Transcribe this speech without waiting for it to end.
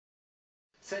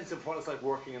sense of what it's like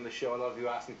working in the show. A lot of you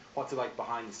asking what's it like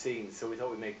behind the scenes, so we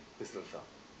thought we'd make this little film.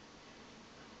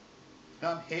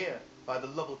 Now I'm here by the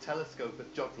Lovell Telescope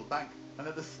at Jodrell Bank, and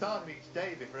at the start of each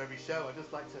day before every show I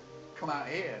just like to come out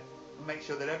here and make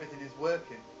sure that everything is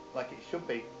working like it should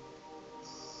be.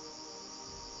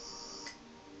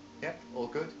 Yep, all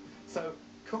good. So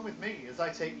come with me as I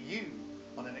take you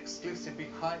on an exclusive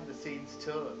behind the scenes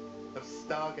tour of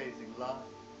Stargazing Live.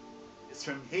 It's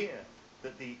from here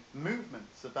that the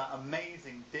movements of that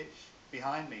amazing dish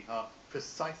behind me are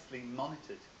precisely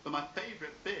monitored. But my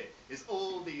favourite bit is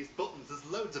all these buttons. There's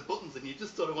loads of buttons and you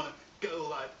just sort of want to go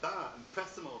like that and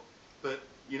press them all. But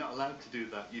you're not allowed to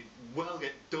do that. You'd well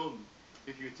get done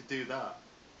if you were to do that.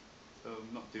 So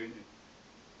I'm not doing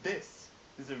it. This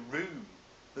is a room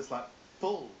that's like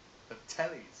full of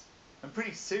tellies. And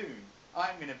pretty soon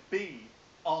I'm going to be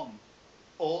on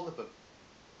all of them.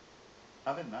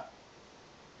 Having that.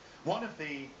 One of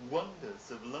the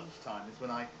wonders of lunchtime is when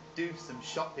I do some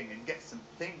shopping and get some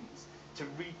things to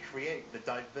recreate the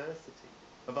diversity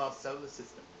of our solar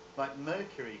system. Like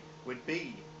Mercury would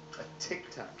be a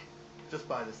tic-tac just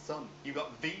by the sun. You've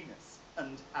got Venus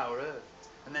and our Earth.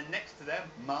 And then next to them,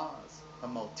 Mars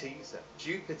and Malteser.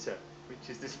 Jupiter,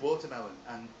 which is this watermelon,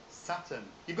 and Saturn.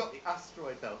 You've got the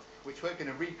asteroid belt, which we're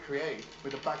going to recreate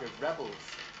with a bag of rebels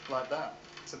like that.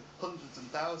 Some hundreds and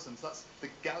thousands. That's the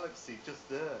galaxy just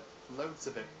there. Loads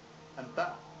of it. And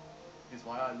that is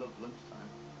why I love lunchtime.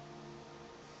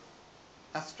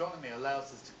 Astronomy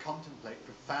allows us to contemplate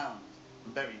profound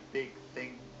and very big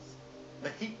things. The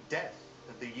heat death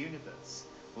of the universe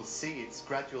will see its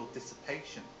gradual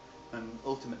dissipation and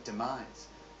ultimate demise.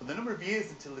 But the number of years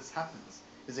until this happens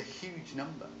is a huge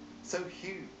number. So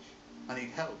huge, I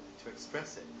need help to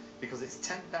express it, because it's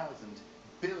 10,000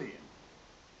 billion,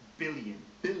 billion,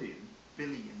 billion,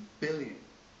 billion, billion,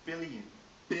 billion,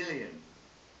 billion,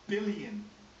 billion,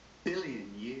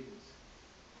 billion years.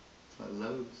 It's like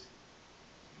loads.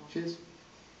 Cheers.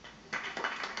 Ladies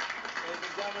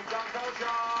and gentlemen, Jon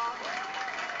Culshaw!